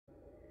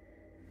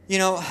You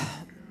know,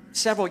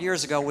 several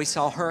years ago, we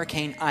saw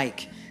Hurricane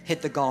Ike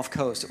hit the Gulf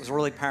Coast. It was a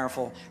really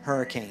powerful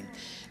hurricane.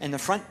 And the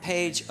front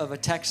page of a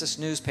Texas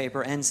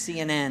newspaper and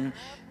CNN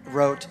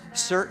wrote,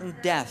 "Certain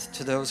death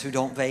to those who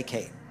don't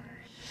vacate."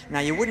 Now,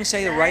 you wouldn't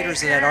say the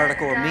writers of that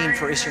article were mean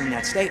for issuing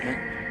that statement.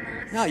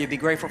 No, you'd be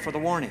grateful for the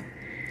warning.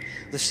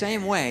 The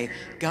same way,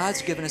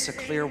 God's given us a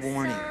clear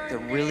warning. There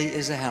really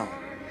is a hell.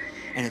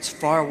 And it's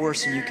far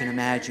worse than you can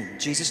imagine.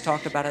 Jesus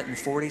talked about it in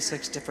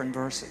 46 different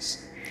verses,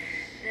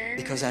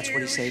 because that's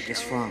what he saved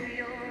us from.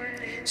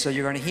 So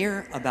you're going to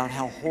hear about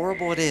how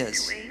horrible it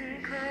is,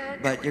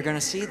 but you're going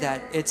to see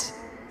that it's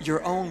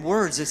your own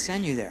words that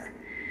send you there.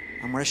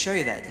 I'm going to show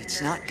you that.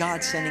 It's not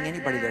God sending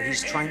anybody there.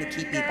 He's trying to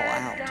keep people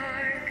out.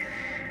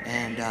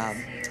 And,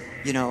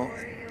 you know,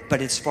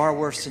 but it's far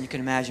worse than you can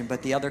imagine.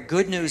 But the other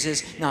good news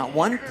is not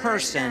one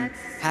person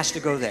has to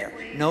go there.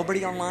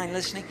 Nobody online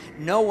listening,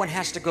 no one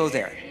has to go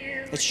there.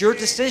 It's your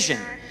decision.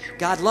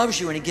 God loves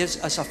you and he gives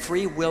us a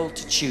free will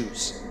to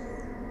choose.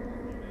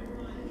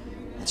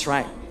 That's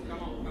right.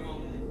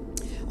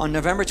 On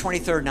November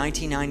 23rd,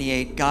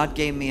 1998, God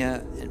gave me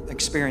an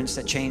experience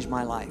that changed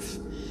my life.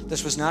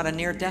 This was not a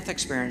near-death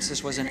experience.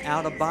 This was an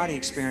out-of-body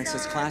experience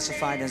that's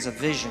classified as a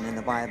vision in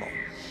the Bible.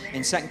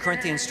 In 2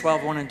 Corinthians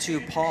 12, 1 and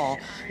 2, Paul,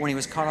 when he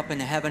was caught up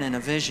into heaven in a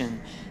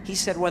vision, he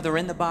said whether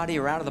in the body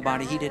or out of the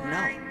body, he didn't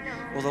know.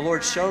 Well, the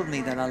Lord showed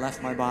me that I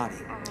left my body.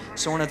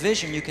 So in a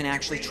vision, you can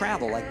actually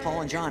travel, like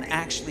Paul and John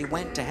actually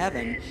went to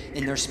heaven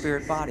in their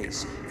spirit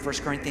bodies.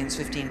 1 Corinthians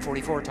 15,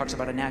 44 talks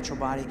about a natural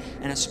body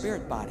and a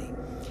spirit body.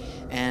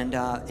 And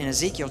in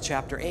Ezekiel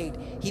chapter 8,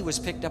 he was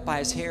picked up by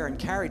his hair and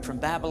carried from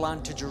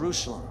Babylon to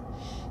Jerusalem.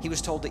 He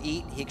was told to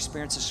eat. He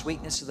experienced the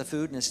sweetness of the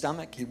food in his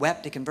stomach. He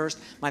wept. He conversed.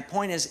 My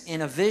point is,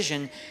 in a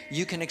vision,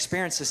 you can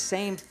experience the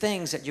same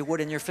things that you would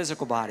in your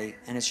physical body,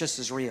 and it's just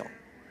as real.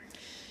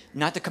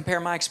 Not to compare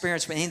my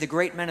experience with any of the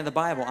great men of the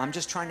Bible. I'm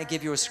just trying to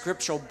give you a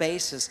scriptural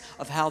basis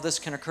of how this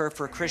can occur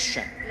for a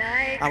Christian.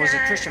 I was a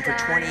Christian for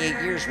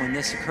 28 years when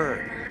this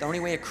occurred. The only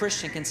way a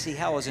Christian can see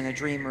hell is in a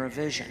dream or a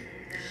vision.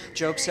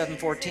 Job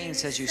 7:14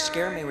 says, "You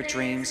scare me with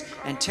dreams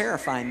and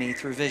terrify me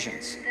through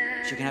visions."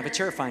 So you can have a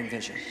terrifying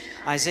vision.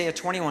 Isaiah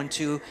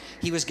 21:2,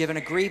 he was given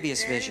a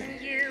grievous vision.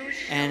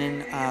 And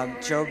in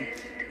Job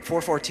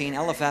 4:14,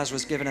 Eliphaz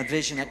was given a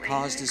vision that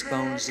caused his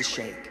bones to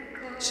shake.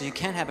 So you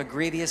can have a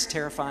grievous,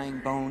 terrifying,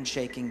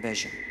 bone-shaking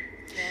vision.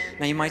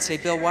 Now you might say,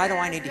 "Bill, why do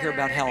I need to hear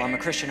about hell? I'm a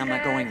Christian, I'm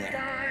not going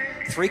there."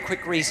 3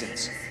 quick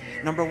reasons.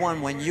 Number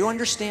one, when you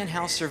understand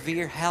how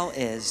severe hell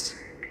is,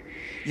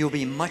 you'll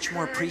be much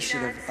more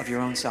appreciative of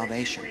your own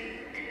salvation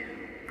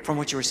from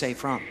what you were saved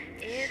from.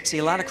 See,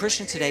 a lot of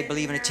Christians today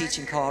believe in a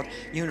teaching called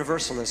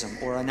universalism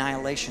or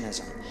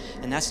annihilationism.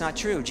 And that's not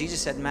true.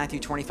 Jesus said in Matthew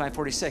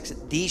 25:46,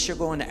 "These shall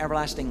go into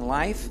everlasting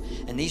life,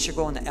 and these shall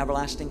go into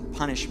everlasting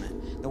punishment."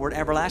 The word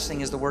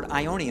everlasting is the word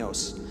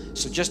aionios.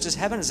 So just as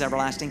heaven is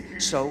everlasting,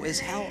 so is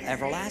hell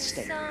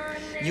everlasting.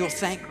 You'll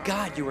thank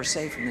God you were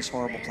saved from this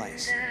horrible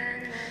place.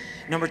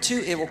 Number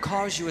two, it will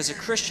cause you as a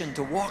Christian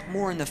to walk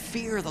more in the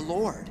fear of the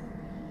Lord.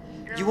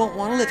 You won't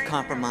want to live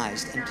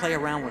compromised and play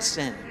around with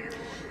sin.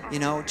 You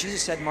know,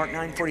 Jesus said in Mark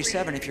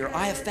 9:47, "If your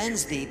eye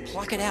offends thee,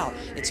 pluck it out.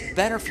 It's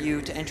better for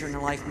you to enter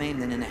into life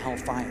maimed than in a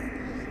hellfire."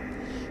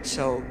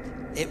 So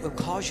it will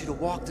cause you to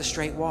walk the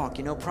straight walk.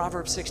 You know,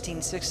 Proverbs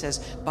 16:6 says,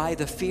 "By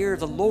the fear of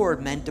the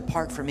Lord men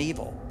depart from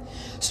evil."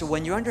 So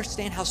when you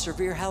understand how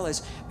severe hell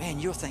is, man,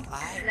 you'll think,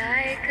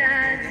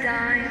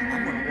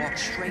 I'm going to walk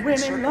straight and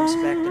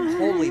circumspect and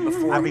holy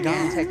before I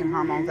began God. taking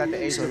hormones at the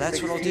age of 16. So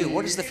that's what I'll do.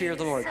 What is the fear of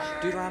the Lord?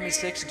 Deuteronomy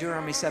 6,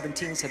 Deuteronomy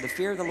 17 said the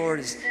fear of the Lord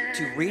is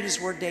to read his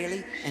word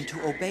daily and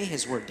to obey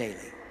his word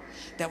daily.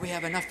 That we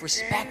have enough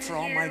respect for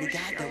Almighty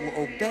God that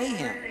we'll obey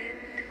him.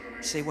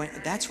 See,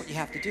 that's what you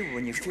have to do.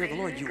 When you fear the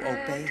Lord, you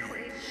obey him.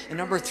 And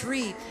number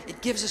three,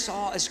 it gives us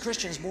all as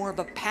Christians more of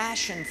a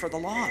passion for the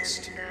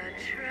lost,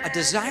 a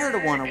desire to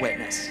want to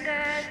witness.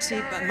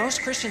 See, but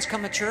most Christians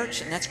come to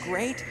church, and that's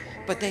great,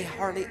 but they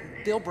hardly,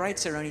 Bill Bright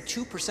said only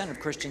 2%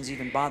 of Christians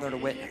even bother to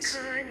witness.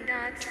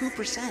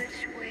 2%.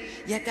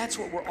 Yet that's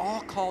what we're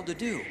all called to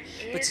do.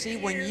 But see,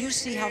 when you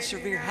see how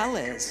severe hell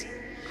is,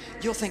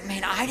 you'll think,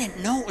 man, I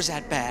didn't know it was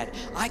that bad.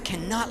 I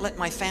cannot let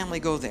my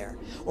family go there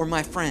or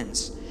my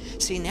friends.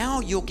 See, now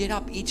you'll get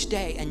up each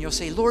day and you'll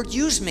say, "Lord,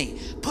 use me.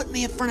 Put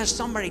me in front of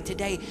somebody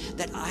today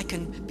that I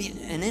can be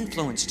an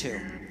influence to."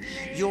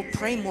 You'll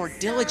pray more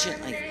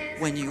diligently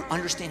when you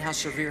understand how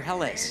severe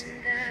hell is.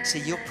 See,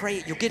 you'll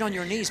pray, you'll get on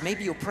your knees.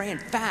 Maybe you'll pray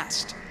and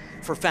fast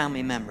for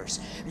family members.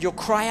 You'll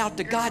cry out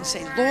to God and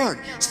say, "Lord,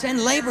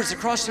 send laborers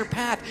across their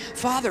path.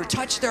 Father,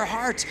 touch their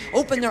hearts.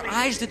 Open their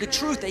eyes to the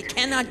truth. They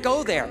cannot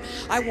go there.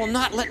 I will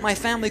not let my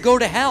family go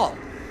to hell."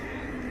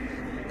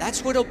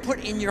 That's what it'll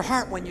put in your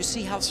heart when you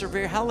see how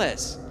severe hell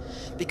is.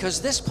 Because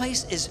this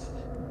place is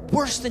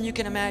worse than you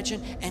can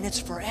imagine, and it's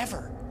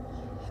forever.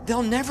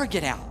 They'll never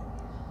get out.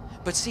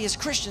 But see, as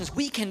Christians,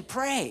 we can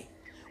pray.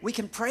 We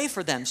can pray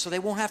for them so they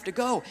won't have to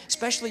go,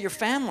 especially your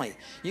family.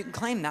 You can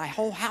claim, "My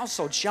whole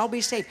household shall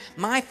be saved."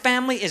 My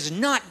family is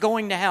not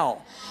going to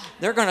hell.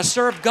 They're going to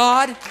serve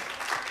God.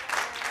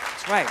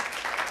 That's right.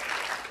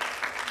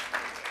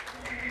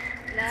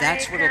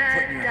 That's what it'll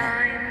put in your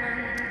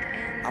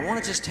heart. I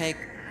want to just take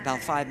about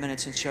 5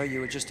 minutes and show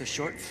you just a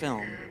short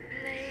film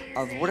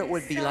of what it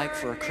would be like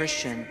for a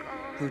Christian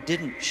who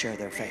didn't share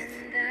their faith.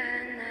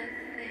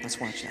 Let's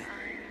watch that.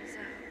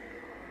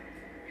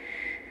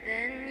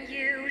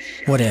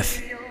 What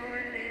if?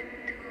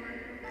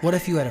 What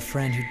if you had a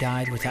friend who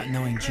died without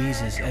knowing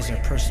Jesus as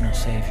their personal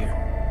Savior?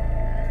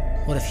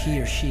 What if he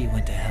or she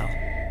went to hell?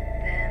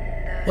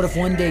 What if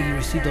one day you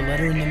received a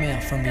letter in the mail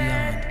from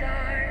beyond?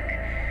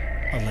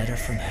 A letter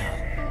from hell.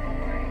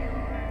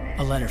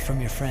 A letter from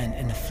your friend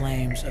in the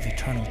flames of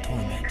eternal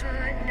torment.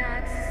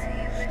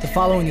 The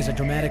following is a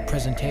dramatic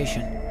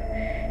presentation.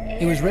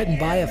 It was written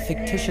by a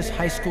fictitious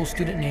high school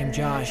student named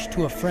Josh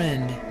to a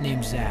friend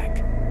named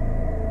Zach.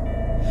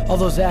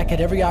 Although Zach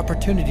had every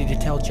opportunity to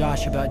tell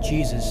Josh about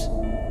Jesus,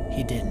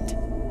 he didn't.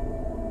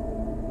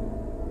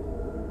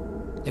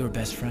 They were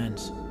best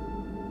friends.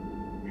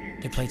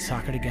 They played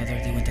soccer together,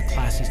 they went to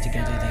classes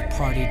together, they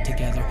partied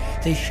together,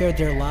 they shared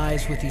their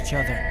lives with each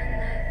other.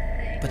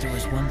 But there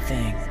was one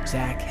thing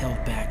Zach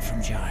held back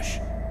from Josh: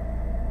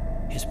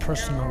 his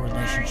personal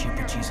relationship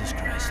with Jesus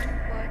Christ.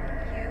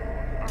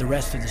 The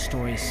rest of the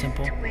story is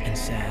simple and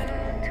sad.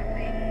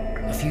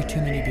 A few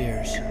too many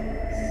beers,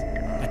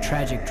 a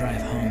tragic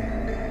drive home,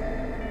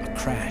 a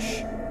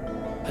crash,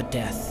 a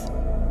death,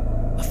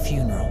 a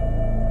funeral,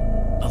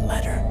 a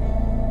letter.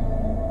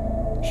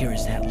 Here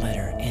is that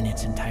letter in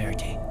its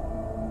entirety.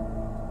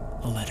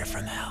 A letter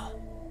from hell.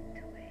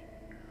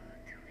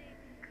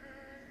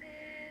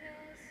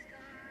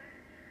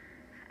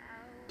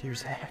 Dear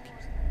Zach,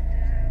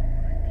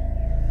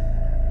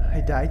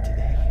 I died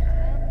today.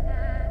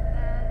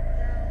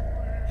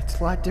 It's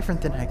a lot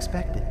different than I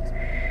expected.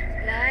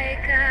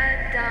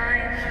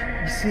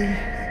 You see,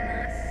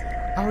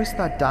 I always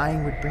thought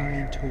dying would bring me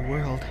into a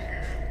world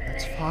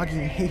that's foggy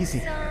and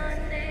hazy.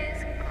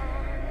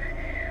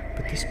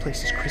 But this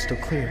place is crystal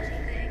clear.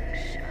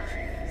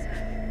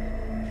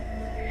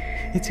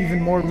 It's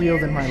even more real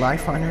than my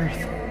life on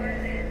Earth.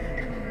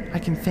 I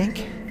can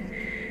think.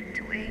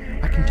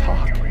 I can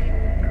talk.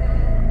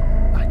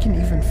 I can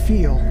even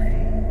feel.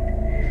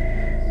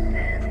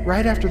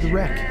 Right after the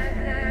wreck,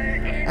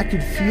 I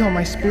could feel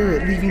my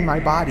spirit leaving my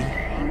body.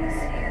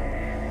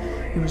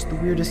 It was the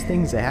weirdest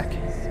thing, Zach.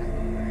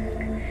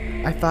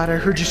 I thought I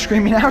heard you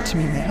screaming out to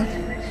me, man.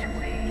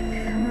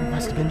 I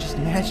must have been just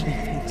imagining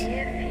things.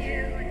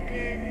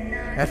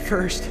 At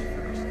first,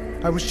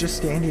 I was just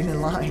standing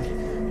in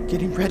line,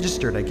 getting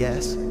registered, I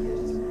guess.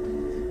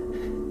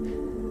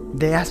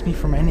 They asked me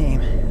for my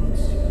name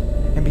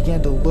and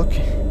began to look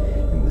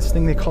in this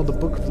thing they called the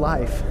Book of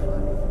Life.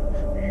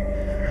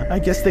 I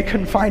guess they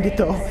couldn't find it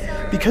though,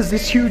 because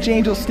this huge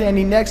angel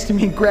standing next to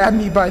me grabbed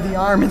me by the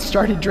arm and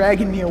started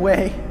dragging me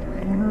away.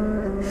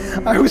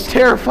 I was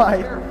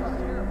terrified.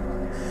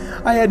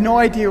 I had no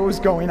idea what was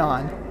going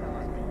on.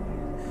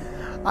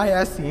 I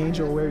asked the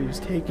angel where he was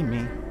taking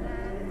me,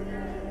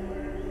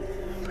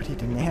 but he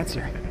didn't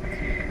answer.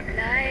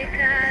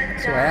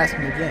 So I asked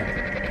him again.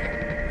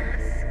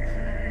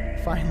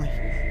 Finally,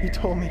 he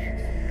told me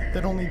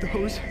that only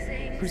those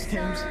whose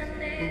names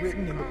were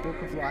written in the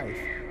Book of Life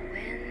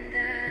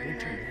could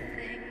enter into heaven.